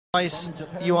Guys,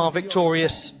 you are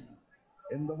victorious.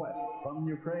 In the West, from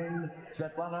Ukraine,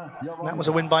 That was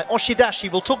a win by Oshidashi.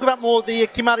 We'll talk about more of the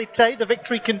Kimarite, the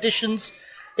victory conditions,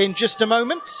 in just a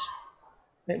moment.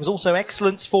 It was also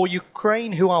excellence for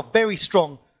Ukraine, who are very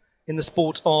strong in the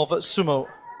sport of sumo.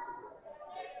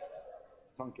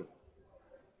 Thank you.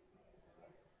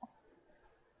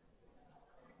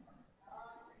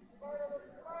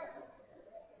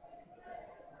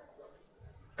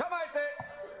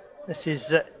 This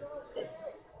is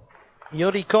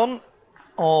Yorikon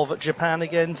of Japan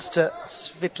against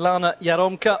Svetlana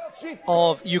Yaromka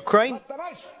of Ukraine.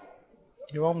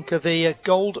 Yaromka, the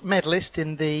gold medalist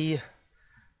in the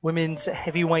women's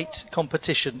heavyweight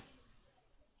competition.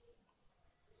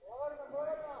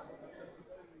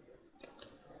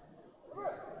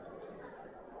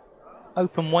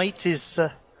 Open weight is,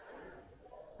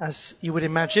 as you would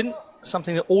imagine,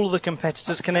 something that all of the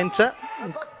competitors can enter.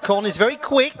 Kon is very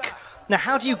quick. Now,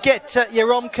 how do you get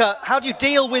Yaromka? How do you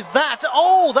deal with that?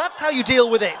 Oh, that's how you deal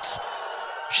with it.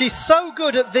 She's so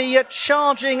good at the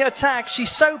charging attack.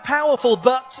 She's so powerful,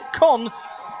 but Kon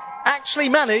actually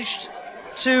managed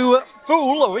to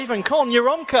fool, or even con,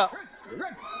 Yaromka.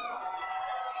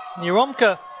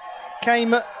 Yaromka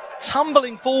came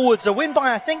tumbling forwards. A win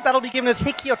by, I think that'll be given as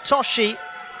Hikiotoshi.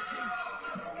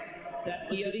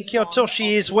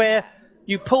 Hikiotoshi is where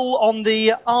you pull on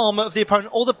the arm of the opponent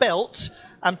or the belt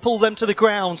and pull them to the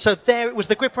ground. So there it was,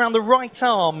 the grip around the right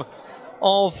arm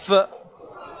of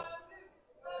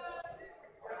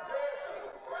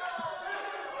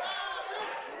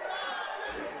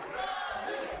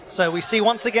so we see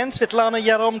once again Svetlana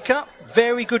Yaromka,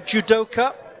 very good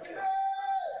judoka.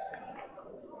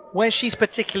 Where she's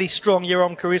particularly strong,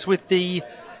 Yaromka, is with the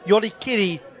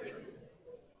yorikiri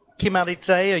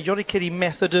Kimarite, a yorikiri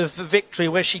method of victory,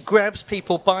 where she grabs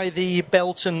people by the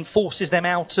belt and forces them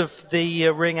out of the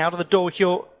ring, out of the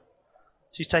dohyo.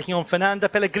 She's taking on Fernanda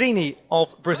Pellegrini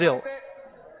of Brazil.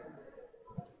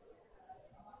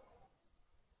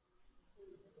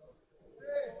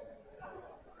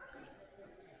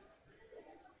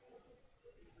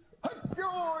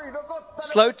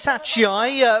 Slow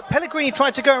tachiai. Pellegrini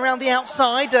tried to go around the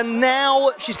outside, and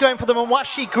now she's going for the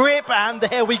mawashi grip, and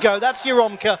there we go. That's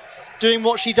Yaromka doing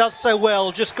what she does so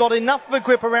well. Just got enough of a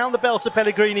grip around the belt of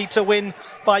Pellegrini to win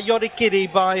by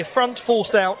yorikiri, by front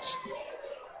force out.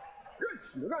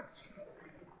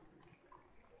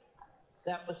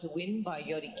 That was a win by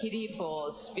yorikiri for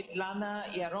Svetlana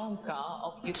Yaromka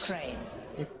of Ukraine.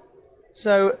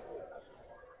 So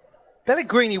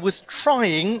Pellegrini was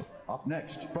trying Up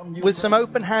next, from with some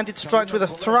open-handed strikes with a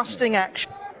thrusting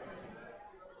action.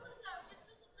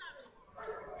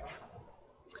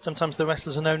 Sometimes the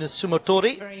wrestlers are known as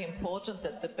sumotori. It's very important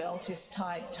that the belt is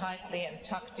tied tightly and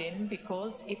tucked in,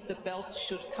 because if the belt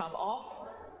should come off,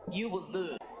 you will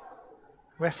lose.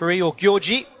 Referee, or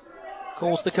Gyorji,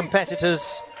 calls the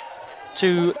competitors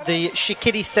to the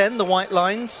shikiri-sen, the white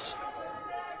lines.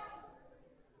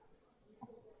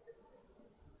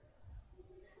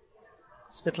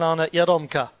 Svetlana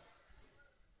Yaromka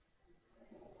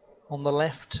on the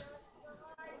left.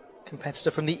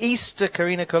 Competitor from the east,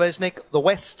 Karina Kolesnik, the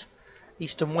west.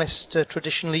 East and west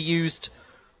traditionally used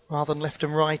rather than left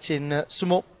and right in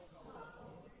sumo.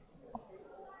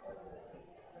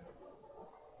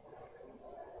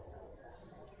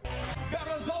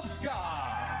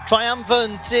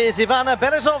 Triumphant is Ivana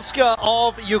Berezovska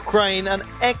of Ukraine. An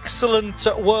excellent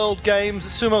World Games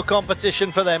sumo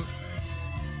competition for them.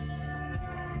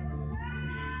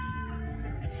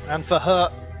 And for her,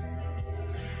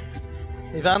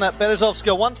 Ivana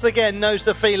Berezovska once again knows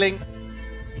the feeling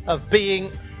of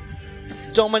being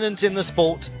dominant in the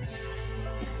sport.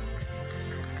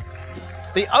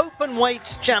 The open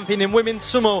weight champion in women's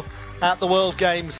sumo at the World Games.